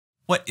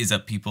What is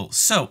up, people?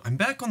 So, I'm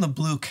back on the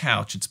blue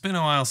couch. It's been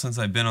a while since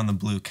I've been on the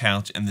blue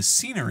couch, and the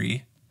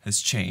scenery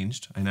has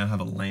changed. I now have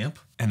a lamp,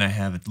 and I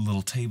have a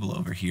little table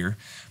over here.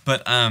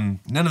 But none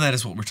of that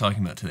is what we're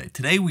talking about today.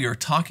 Today we are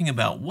talking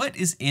about what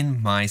is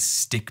in my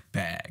stick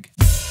bag.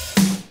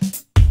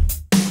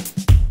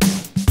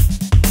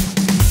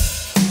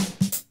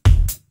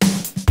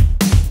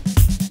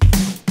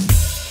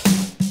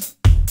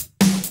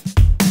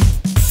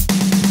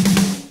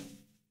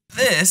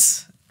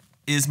 This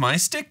is my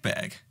stick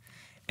bag.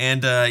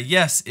 And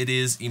yes, it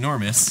is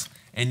enormous,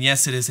 and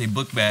yes, it is a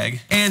book bag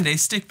and a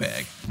stick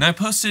bag. Now, I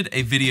posted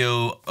a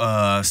video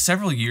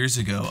several years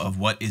ago of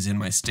what is in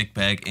my stick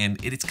bag,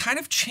 and it's kind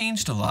of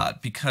changed a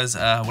lot because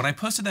when I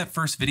posted that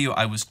first video,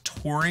 I was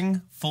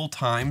touring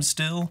full-time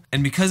still,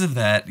 and because of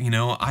that, you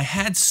know, I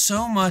had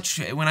so much.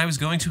 When I was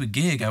going to a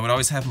gig, I would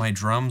always have my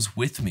drums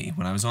with me.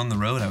 When I was on the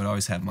road, I would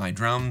always have my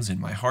drums in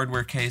my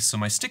hardware case, so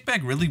my stick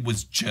bag really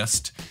was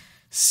just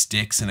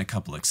sticks and a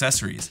couple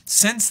accessories.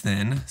 Since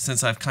then,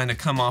 since I've kind of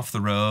come off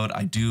the road,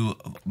 I do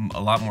a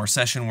lot more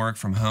session work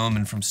from home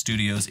and from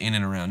studios in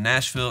and around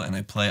Nashville, and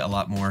I play a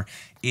lot more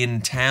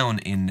in town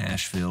in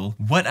Nashville.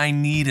 What I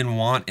need and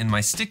want in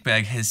my stick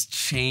bag has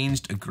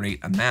changed a great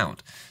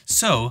amount.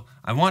 So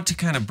I want to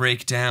kind of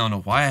break down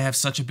why I have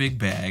such a big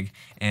bag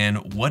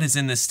and what is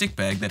in this stick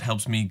bag that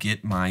helps me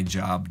get my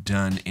job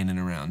done in and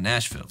around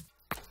Nashville.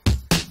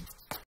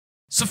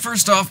 So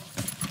first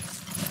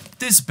off,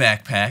 this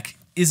backpack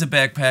is a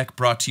backpack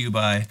brought to you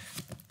by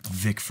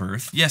Vic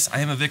Firth. Yes, I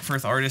am a Vic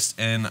Firth artist,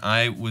 and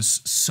I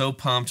was so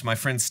pumped. My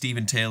friend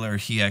Steven Taylor,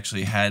 he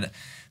actually had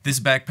this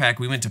backpack.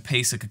 We went to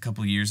PASIC a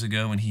couple years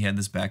ago, and he had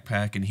this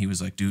backpack, and he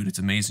was like, dude, it's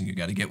amazing, you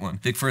gotta get one.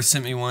 Vic Firth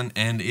sent me one,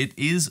 and it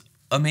is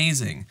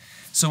amazing.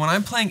 So when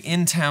I'm playing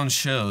in-town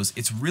shows,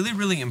 it's really,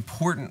 really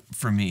important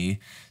for me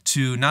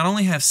to not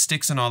only have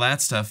sticks and all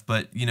that stuff,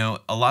 but, you know,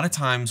 a lot of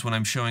times when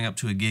I'm showing up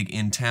to a gig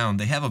in town,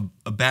 they have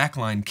a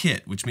backline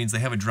kit, which means they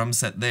have a drum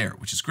set there,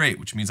 which is great,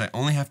 which means I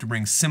only have to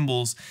bring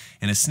cymbals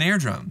and a snare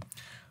drum.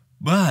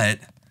 But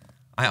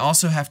I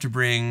also have to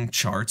bring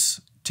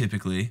charts,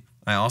 typically.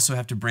 I also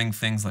have to bring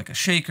things like a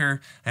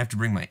shaker. I have to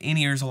bring my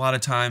in-ears a lot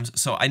of times.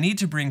 So I need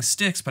to bring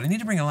sticks, but I need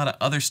to bring a lot of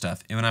other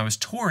stuff. And when I was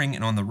touring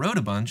and on the road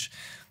a bunch,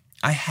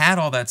 I had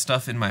all that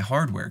stuff in my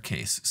hardware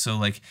case. So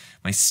like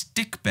my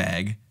stick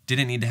bag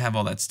didn't need to have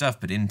all that stuff,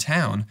 but in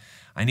town,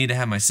 I need to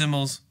have my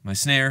cymbals, my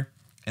snare,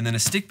 and then a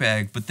stick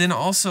bag, but then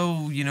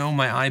also, you know,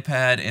 my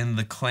iPad and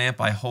the clamp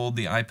I hold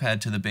the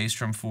iPad to the bass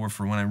drum for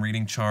when I'm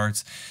reading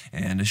charts,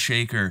 and a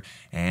shaker,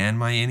 and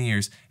my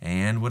in-ears,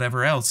 and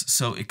whatever else.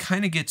 So it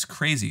kind of gets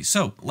crazy.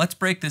 So let's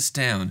break this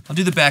down. I'll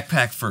do the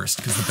backpack first,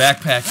 because the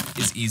backpack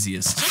is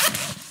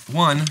easiest.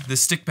 One, the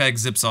stick bag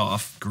zips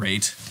off,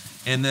 great.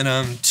 And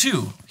then,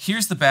 two,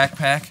 here's the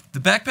backpack. The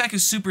backpack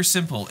is super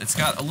simple. It's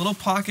got a little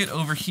pocket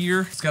over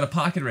here. It's got a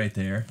pocket right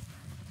there.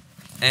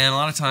 And a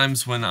lot of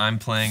times when I'm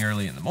playing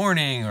early in the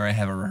morning or I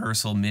have a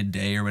rehearsal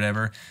midday or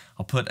whatever,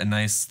 I'll put a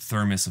nice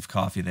thermos of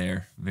coffee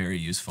there. Very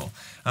useful.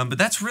 But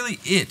that's really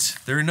it.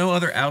 There are no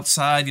other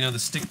outside, you know, the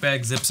stick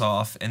bag zips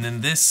off, and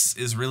then this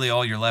is really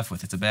all you're left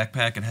with. It's a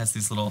backpack. It has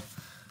these little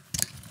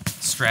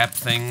strap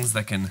things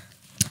that can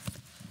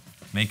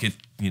make it,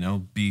 you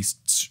know, be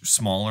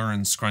smaller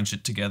and scrunch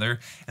it together.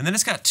 And then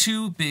it's got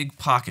two big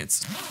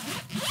pockets.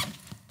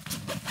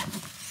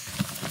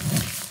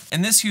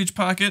 And this huge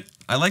pocket,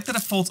 I like that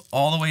it folds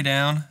all the way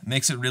down,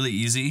 makes it really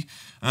easy.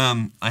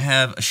 I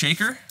have a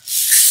shaker.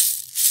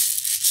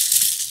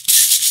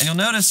 And you'll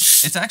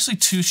notice it's actually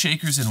two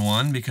shakers in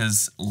one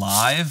because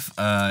live,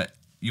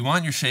 you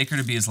want your shaker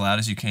to be as loud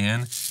as you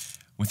can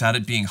without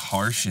it being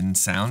harsh and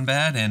sound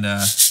bad. And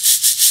it's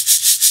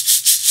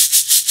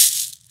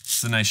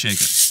a nice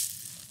shaker.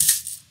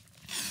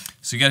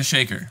 So you got a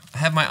shaker. I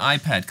have my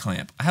iPad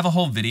clamp. I have a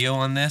whole video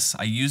on this.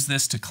 I use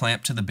this to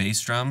clamp to the bass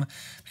drum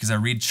because I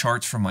read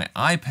charts from my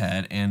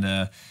iPad,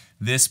 and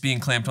this being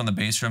clamped on the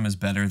bass drum is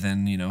better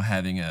than, you know,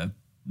 having a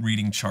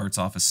reading charts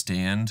off a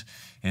stand.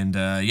 And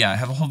yeah, I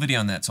have a whole video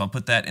on that, so I'll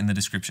put that in the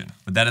description.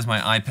 But that is my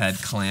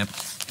iPad clamp.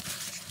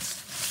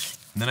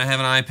 And then I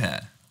have an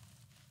iPad.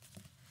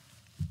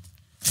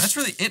 That's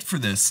really it for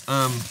this.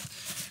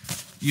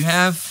 You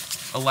have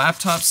a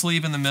laptop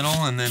sleeve in the middle,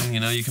 and then, you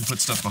know, you can put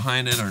stuff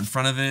behind it or in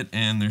front of it,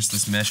 and there's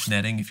this mesh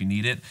netting if you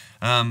need it.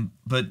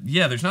 But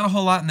yeah, there's not a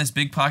whole lot in this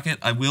big pocket.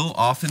 I will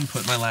often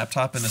put my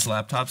laptop in this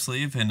laptop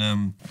sleeve,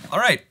 and all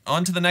right,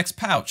 on to the next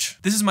pouch.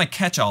 This is my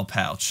catch-all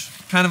pouch.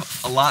 Kind of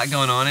a lot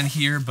going on in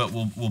here, but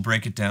we'll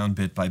break it down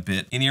bit by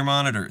bit. In-ear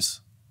monitors.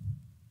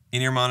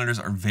 In-ear monitors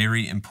are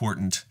very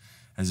important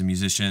as a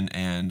musician,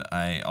 and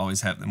I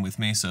always have them with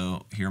me,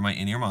 so here are my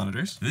in-ear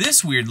monitors.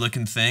 This weird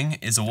looking thing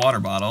is a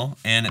water bottle,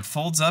 and it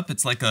folds up.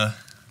 It's like a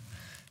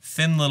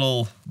thin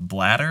little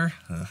bladder.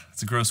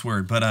 It's a gross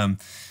word, but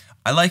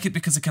I like it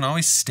because it can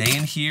always stay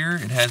in here.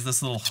 It has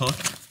this little hook,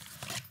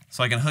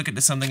 So I can hook it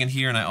to something in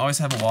here, and I always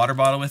have a water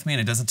bottle with me, and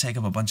it doesn't take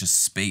up a bunch of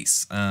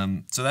space.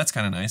 So that's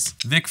kind of nice.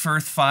 Vic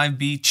Firth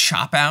 5B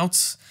chop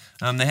outs.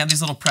 They have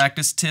these little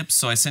practice tips,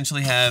 so I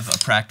essentially have a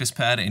practice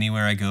pad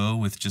anywhere I go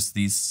with just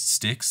these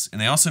sticks.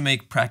 And they also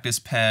make practice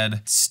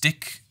pad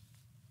stick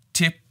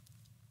tip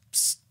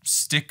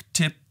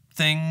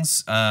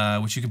things,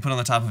 which you can put on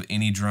the top of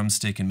any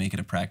drumstick and make it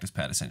a practice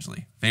pad,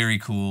 essentially. Very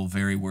cool,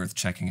 very worth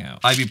checking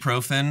out.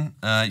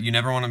 Ibuprofen, you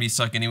never want to be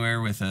stuck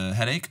anywhere with a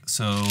headache,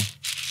 so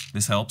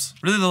this helps.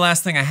 Really the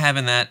last thing I have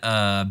in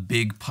that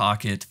big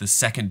pocket, the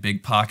second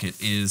big pocket,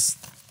 is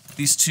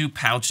these two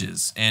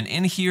pouches. And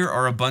in here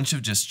are a bunch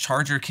of just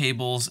charger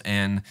cables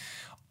and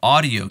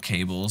audio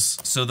cables.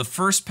 So the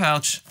first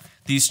pouch,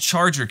 these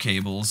charger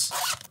cables,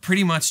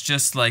 pretty much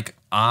just like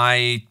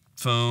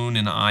iPhone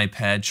and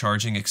iPad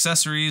charging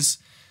accessories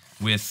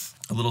with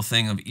a little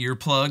thing of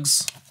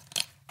earplugs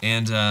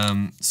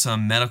and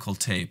some medical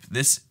tape.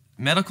 This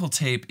medical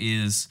tape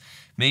is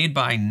made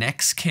by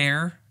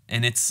NextCare,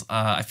 and it's,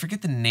 I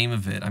forget the name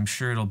of it. I'm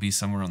sure it'll be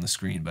somewhere on the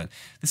screen, but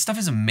this stuff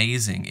is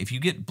amazing. If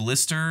you get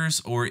blisters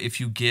or if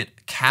you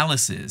get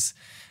calluses,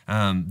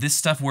 this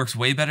stuff works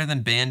way better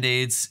than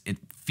Band-Aids. It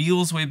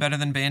feels way better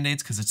than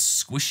Band-Aids because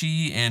it's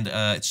squishy, and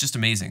it's just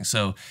amazing.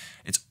 So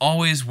it's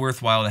always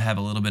worthwhile to have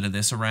a little bit of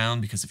this around,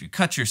 because if you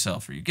cut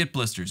yourself or you get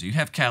blisters or you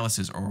have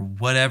calluses or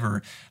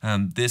whatever,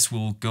 this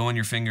will go on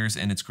your fingers,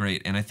 and it's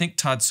great. And I think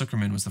Todd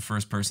Zuckerman was the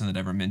first person that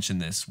ever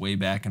mentioned this way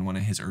back in one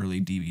of his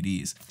early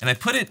DVDs. And I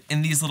put it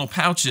in these little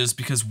pouches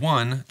because,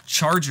 one,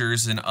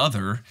 chargers and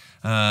other,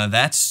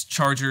 that's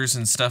chargers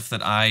and stuff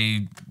that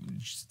I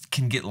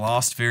can get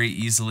lost very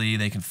easily.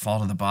 They can fall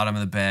to the bottom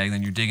of the bag,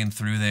 then you're digging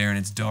through there and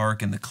it's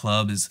dark and the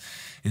club is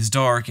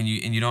dark and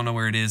you don't know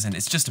where it is, and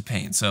it's just a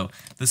pain. So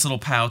this little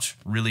pouch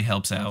really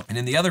helps out. And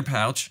in the other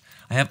pouch,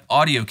 I have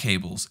audio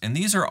cables, and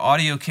these are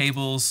audio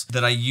cables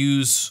that I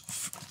use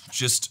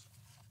just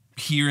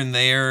here and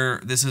there.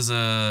 This is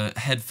a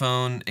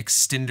headphone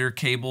extender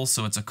cable,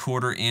 so it's a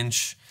 1/4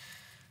 inch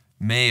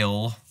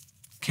male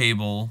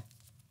cable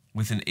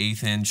with an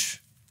 1/8 inch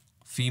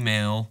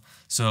female.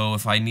 So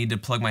if I need to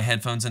plug my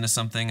headphones into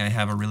something, I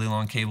have a really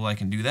long cable I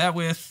can do that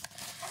with.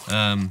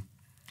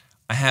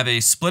 I have a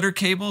splitter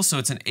cable, so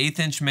it's an 1/8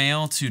 inch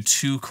male to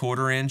 2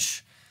 1/4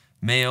 inch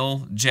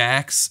male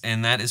jacks,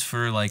 and that is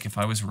for, like, if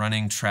I was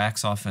running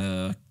tracks off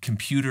a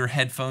computer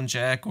headphone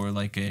jack or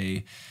like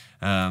a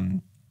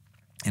an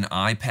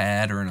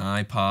iPad or an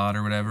iPod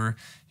or whatever.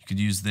 You could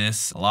use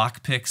this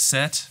lockpick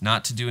set,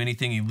 not to do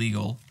anything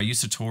illegal. I used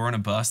to tour on a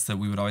bus that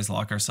we would always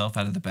lock ourselves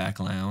out of the back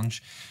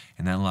lounge,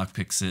 and that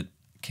lockpick set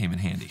came in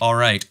handy. All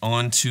right,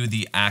 on to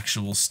the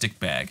actual stick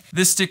bag.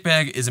 This stick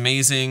bag is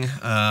amazing.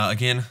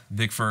 Again,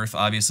 Vic Firth,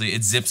 obviously.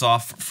 It zips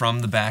off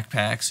from the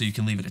backpack, so you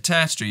can leave it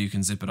attached or you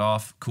can zip it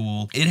off.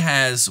 Cool. It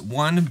has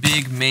one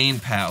big main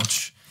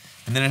pouch,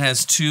 and then it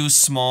has 2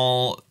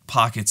 small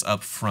pockets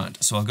up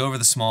front. So I'll go over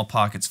the small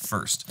pockets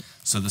first.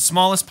 So the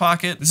smallest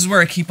pocket, this is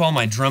where I keep all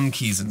my drum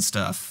keys and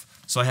stuff.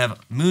 So I have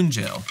Moon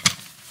Gel.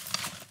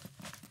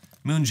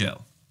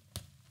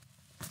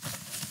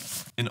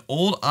 An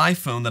old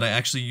iPhone that I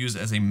actually use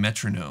as a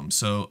metronome.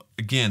 So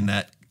again,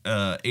 that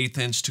 1/8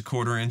 inch to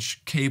 1/4 inch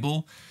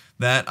cable,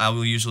 that I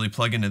will usually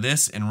plug into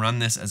this and run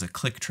this as a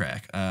click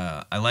track.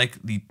 I like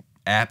the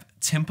app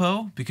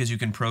Tempo because you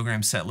can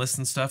program set lists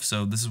and stuff.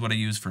 So this is what I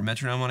use for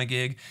metronome on a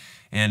gig.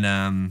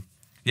 And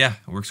yeah,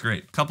 it works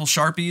great. Couple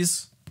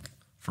Sharpies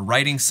for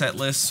writing set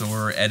lists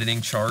or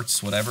editing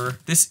charts, whatever.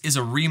 This is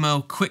a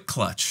Remo Quick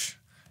Clutch.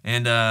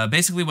 And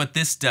basically what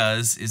this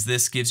does is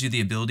this gives you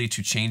the ability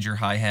to change your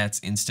hi-hats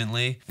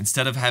instantly.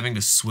 Instead of having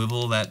to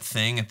swivel that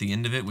thing at the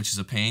end of it, which is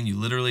a pain, you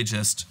literally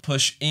just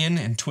push in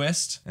and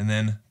twist, and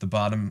then the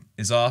bottom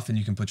is off and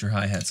you can put your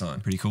hi-hats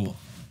on. Pretty cool.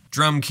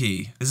 Drum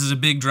key. This is a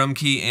big drum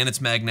key and it's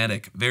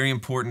magnetic. Very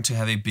important to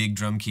have a big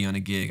drum key on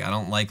a gig. I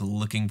don't like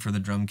looking for the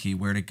drum key.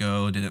 Where'd it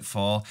go? Did it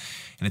fall?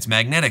 And it's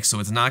magnetic, so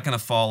it's not gonna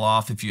fall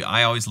off.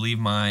 I always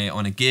leave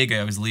on a gig, I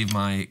always leave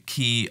my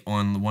key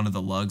on one of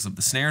the lugs of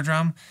the snare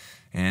drum.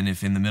 And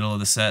if in the middle of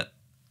the set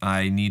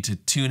I need to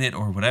tune it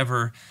or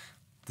whatever,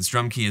 this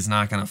drum key is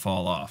not going to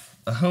fall off.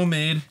 A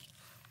homemade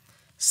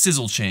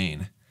sizzle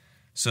chain.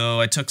 So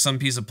I took some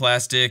piece of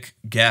plastic,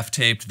 gaff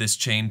taped this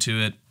chain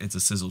to it. It's a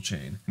sizzle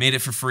chain. Made it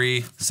for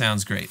free.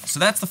 Sounds great. So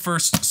that's the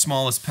first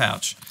smallest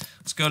pouch.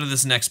 Let's go to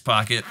this next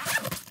pocket,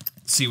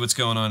 see what's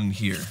going on in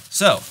here.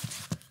 So,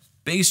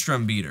 bass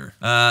drum beater.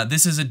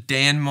 This is a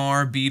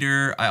Danmar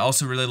beater. I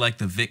also really like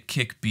the Vic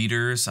Kick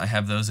beaters. I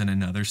have those in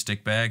another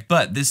stick bag.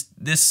 But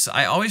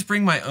I always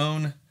bring my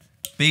own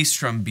bass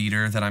drum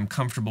beater that I'm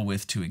comfortable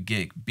with to a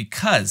gig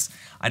because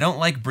I don't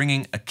like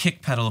bringing a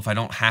kick pedal if I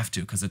don't have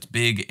to because it's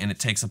big and it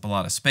takes up a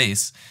lot of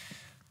space.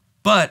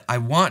 But I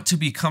want to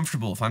be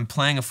comfortable. If I'm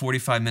playing a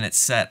 45-minute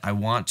set, I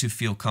want to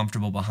feel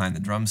comfortable behind the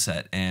drum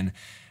set, and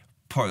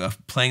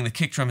playing the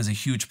kick drum is a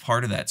huge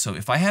part of that. So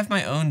if I have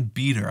my own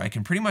beater, I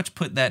can pretty much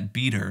put that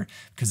beater,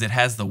 because it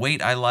has the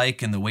weight I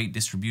like and the weight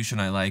distribution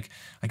I like,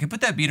 I can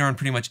put that beater on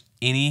pretty much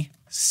any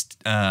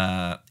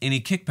any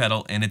kick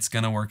pedal, and it's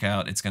gonna work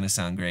out, it's gonna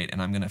sound great,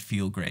 and I'm gonna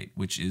feel great,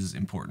 which is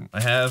important.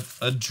 I have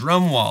a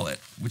drum wallet,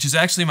 which is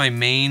actually my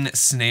main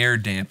snare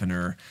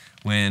dampener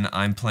when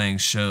I'm playing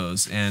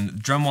shows,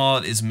 and drum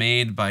wallet is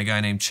made by a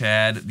guy named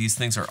Chad. These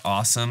things are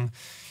awesome.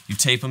 You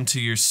tape them to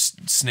your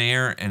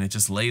snare and it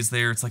just lays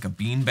there. It's like a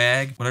bean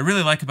bag. What I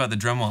really like about the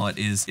drum wallet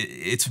is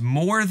it's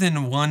more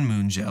than one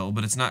moon gel,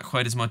 but it's not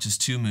quite as much as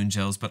 2 moon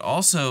gels. But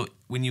also,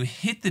 when you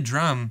hit the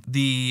drum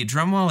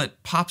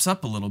wallet pops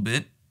up a little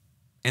bit.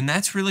 And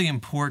that's really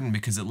important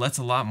because it lets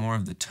a lot more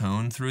of the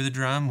tone through the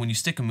drum. When you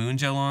stick a moon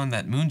gel on,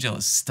 that moon gel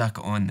is stuck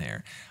on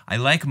there. I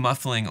like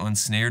muffling on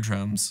snare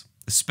drums,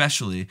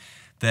 especially,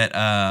 that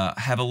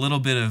have a little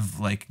bit of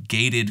like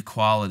gated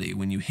quality.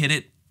 When you hit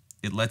it,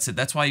 it lets it.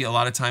 That's why a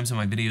lot of times in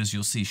my videos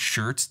you'll see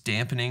shirts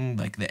dampening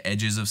like the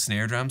edges of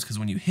snare drums, because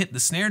when you hit the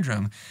snare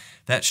drum,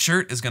 that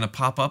shirt is going to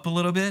pop up a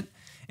little bit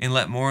and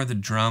let more of the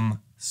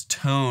drum's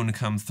tone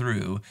come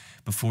through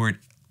before it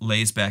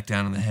lays back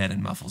down on the head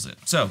and muffles it.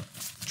 So,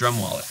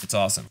 drum wallet, it's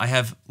awesome. I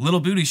have little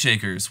booty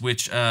shakers,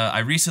 which I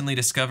recently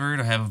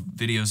discovered. I have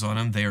videos on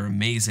them. They are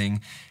amazing.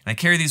 And I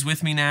carry these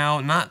with me now,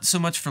 not so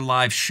much for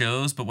live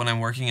shows, but when I'm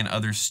working in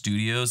other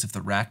studios, if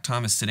the rack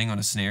tom is sitting on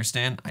a snare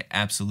stand, I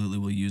absolutely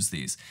will use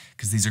these,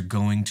 because these are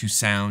going to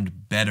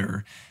sound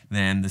better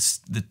than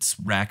this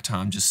rack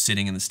tom just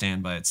sitting in the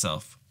stand by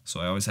itself. So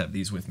I always have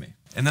these with me.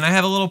 And then I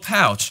have a little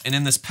pouch, and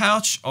in this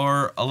pouch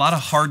are a lot of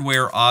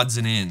hardware odds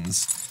and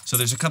ends. So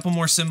there's a couple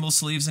more cymbal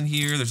sleeves in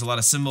here. There's a lot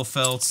of cymbal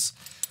felts.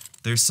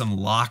 There's some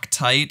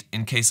Loctite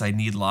in case I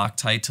need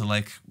Loctite to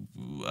like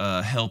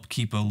help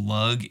keep a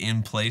lug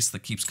in place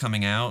that keeps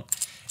coming out.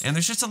 And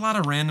there's just a lot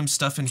of random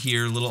stuff in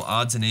here, little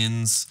odds and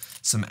ends,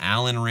 some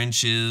Allen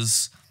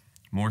wrenches,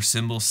 more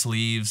cymbal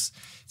sleeves.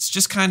 It's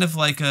just kind of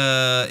like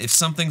if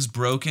something's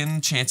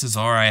broken, chances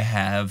are I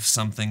have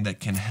something that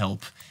can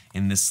help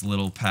in this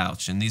little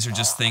pouch, and these are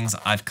just things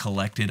I've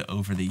collected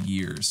over the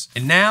years.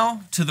 And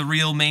now to the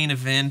real main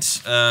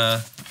event,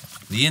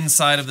 the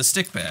inside of the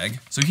stick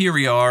bag. So here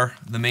we are,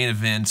 the main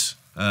event.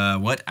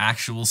 What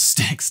actual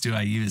sticks do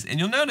I use?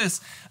 And you'll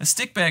notice a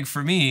stick bag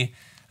for me,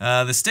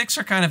 the sticks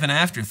are kind of an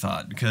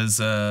afterthought, because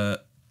the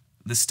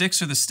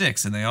sticks are the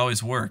sticks and they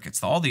always work.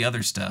 It's all the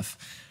other stuff.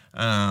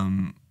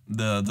 The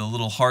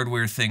little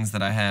hardware things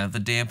that I have, the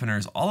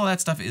dampeners, all of that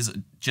stuff is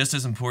just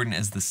as important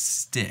as the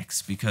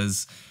sticks,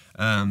 because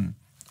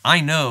I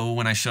know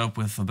when I show up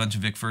with a bunch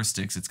of Vic Firth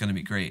sticks, it's going to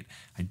be great.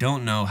 I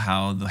don't know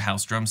how the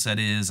house drum set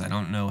is. I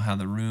don't know how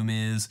the room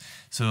is.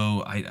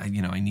 So I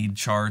need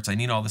charts. I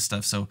need all this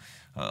stuff. So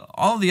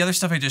all of the other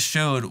stuff I just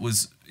showed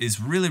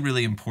is really,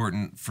 really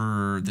important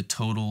for the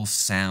total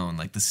sound.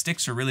 Like the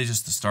sticks are really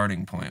just the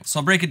starting point. So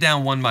I'll break it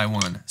down one by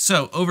one.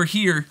 So over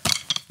here,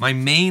 my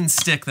main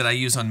stick that I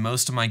use on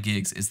most of my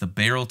gigs is the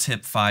Barrel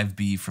Tip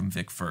 5B from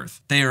Vic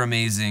Firth. They are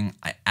amazing.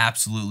 I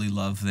absolutely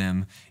love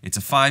them. It's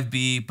a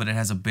 5B, but it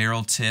has a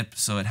barrel tip,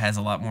 so it has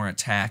a lot more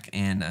attack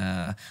and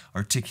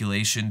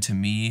articulation to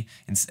me,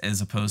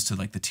 as opposed to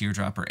like the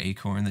teardrop or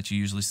acorn that you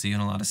usually see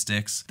on a lot of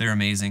sticks. They're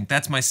amazing.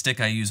 That's my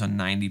stick I use on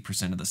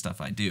 90% of the stuff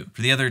I do.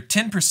 For the other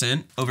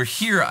 10%, over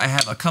here I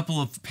have a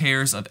couple of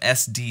pairs of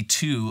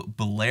SD2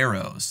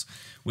 Boleros,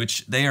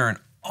 which they are an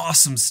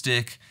awesome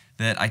stick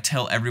that I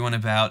tell everyone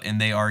about,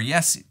 and they are,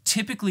 yes,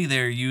 typically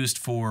they're used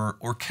for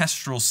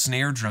orchestral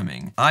snare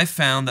drumming. I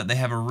found that they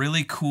have a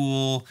really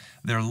cool,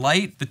 they're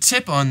light, the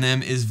tip on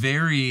them is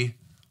very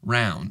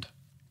round,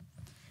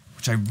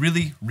 which I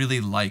really,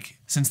 really like.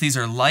 Since these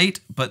are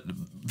light but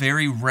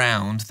very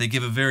round, they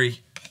give a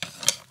very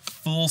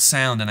full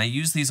sound, and I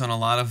use these on a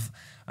lot of,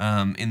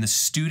 in the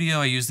studio,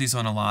 I use these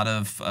on a lot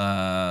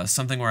of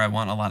something where I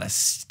want a lot of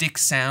stick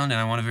sound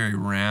and I want a very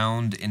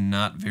round and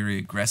not very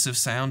aggressive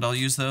sound. I'll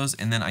use those,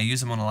 and then I use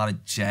them on a lot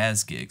of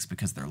jazz gigs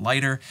because they're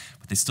lighter,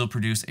 but they still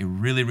produce a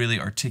really, really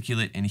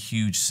articulate and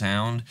huge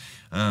sound.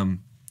 I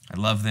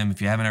love them.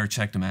 If you haven't ever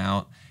checked them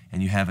out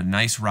and you have a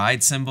nice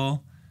ride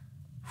cymbal,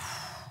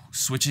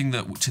 switching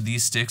to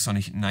these sticks on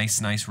a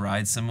nice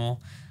ride cymbal,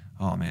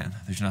 oh man,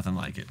 there's nothing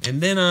like it.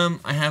 And then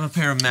I have a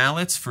pair of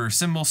mallets for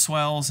cymbal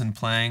swells and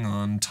playing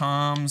on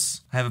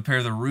toms. I have a pair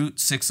of the Root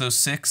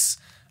 606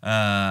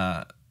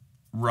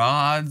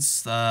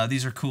 rods.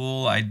 These are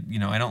cool. I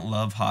don't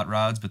love hot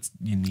rods, but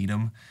you need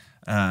them.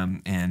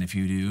 And if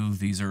you do,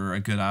 these are a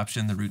good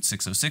option, the Root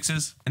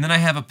 606s. And then I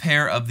have a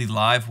pair of the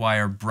Live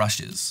Wire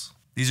brushes.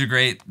 These are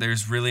great.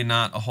 There's really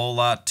not a whole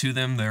lot to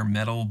them. They're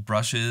metal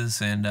brushes,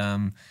 and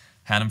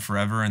had them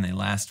forever, and they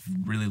last a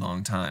really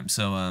long time.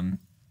 So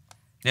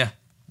yeah,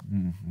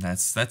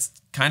 that's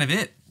kind of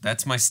it.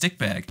 That's my stick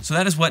bag. So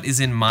that is what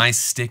is in my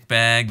stick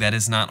bag. That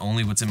is not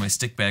only what's in my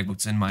stick bag,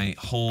 what's in my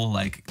whole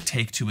like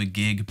take to a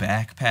gig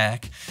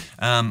backpack.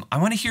 I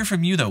want to hear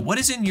from you though. What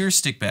is in your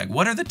stick bag?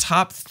 What are the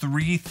top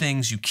 3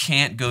 things you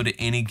can't go to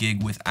any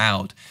gig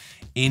without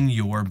in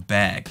your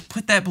bag?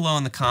 Put that below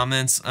in the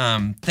comments.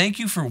 Thank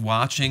you for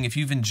watching. If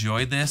you've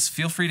enjoyed this,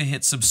 feel free to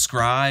hit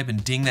subscribe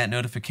and ding that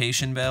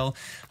notification bell.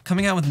 I'm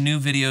coming out with new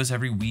videos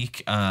every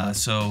week,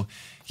 so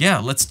yeah,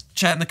 let's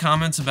chat in the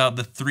comments about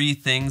the 3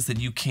 things that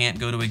you can't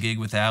go to a gig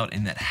without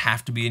and that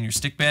have to be in your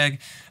stick bag.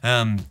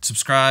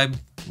 Subscribe,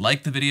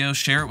 like the video,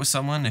 share it with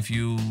someone if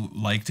you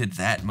liked it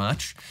that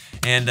much.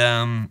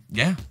 And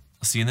yeah,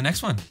 I'll see you in the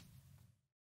next one.